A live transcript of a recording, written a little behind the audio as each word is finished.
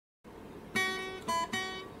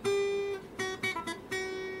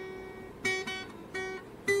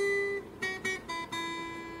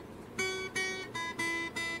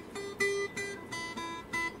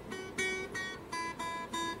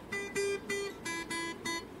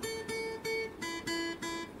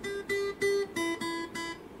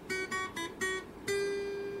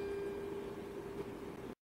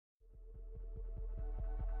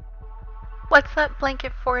What's up,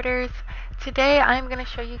 blanket forters? Today I'm going to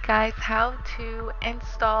show you guys how to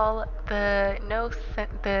install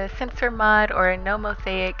the Censor mod or No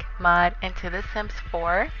Mosaic mod into The Sims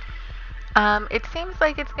 4. It seems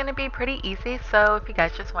like it's going to be pretty easy, so if you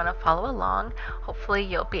guys just want to follow along, hopefully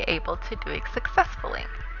you'll be able to do it successfully.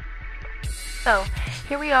 So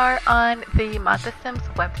here we are on the Mod The Sims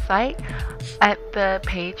website at the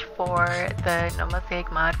page for the No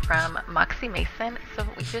Mosaic mod from Moxie Mason. So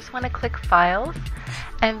we just want to click Files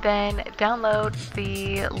and then download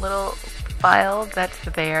the little file that's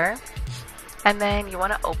there. And then you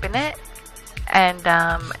want to open it and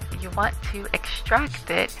you want to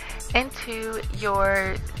extract it into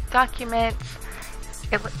your Documents,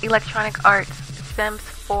 Electronic Arts, Sims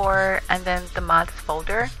 4, and then the mods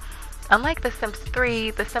folder. Unlike The Sims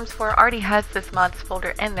 3, The Sims 4 already has this mods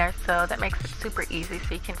folder in there, so that makes it super easy,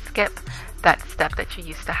 so you can skip that step that you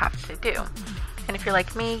used to have to do. And if you're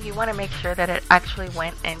like me, you want to make sure that it actually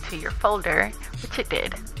went into your folder, which it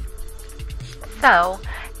did. So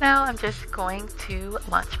now I'm just going to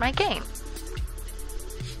launch my game.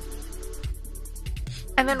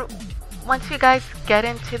 And then once you guys get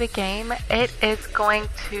into the game, it is going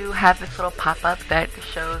to have this little pop-up that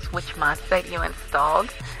shows which mods that you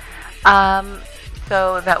installed.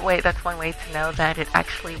 So that way, that's one way to know that it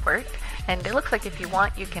actually worked. And it looks like if you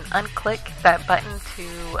want, you can unclick that button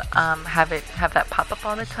to have that pop up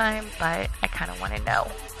all the time, but I kind of want to know.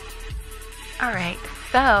 Alright,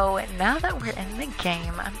 so now that we're in the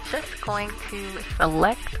game, I'm just going to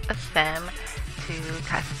select a sim to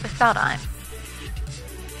test this out on.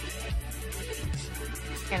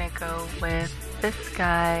 I'm gonna go with this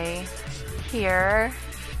guy here.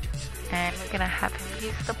 And we're gonna have him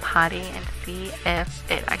use the potty and see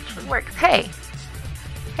if it actually works. Hey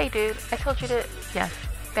dude, I told you to, yes,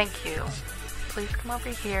 thank you. Please come over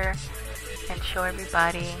here and show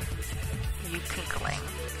everybody you tinkling.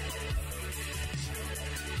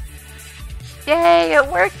 Yay, it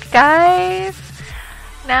worked, guys!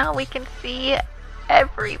 Now we can see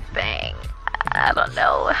everything. I don't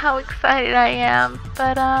know how excited I am,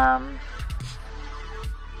 but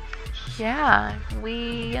yeah,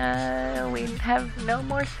 we have no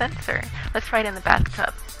more censor. Let's try it in the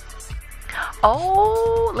bathtub.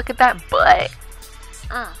 Oh, look at that butt.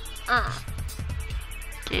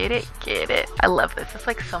 Get it. I love this. It's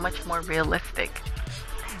like so much more realistic.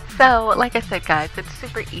 So, like I said, guys, it's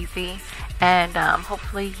super easy, and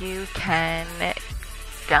hopefully you can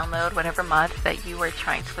download whatever mods that you were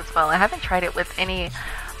trying to as well. I haven't tried it with any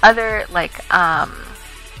other like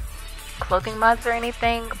clothing mods or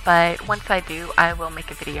anything, but once I do, I will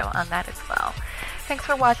make a video on that as well. Thanks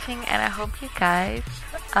for watching, and I hope you guys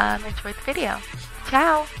enjoyed the video.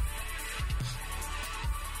 Ciao!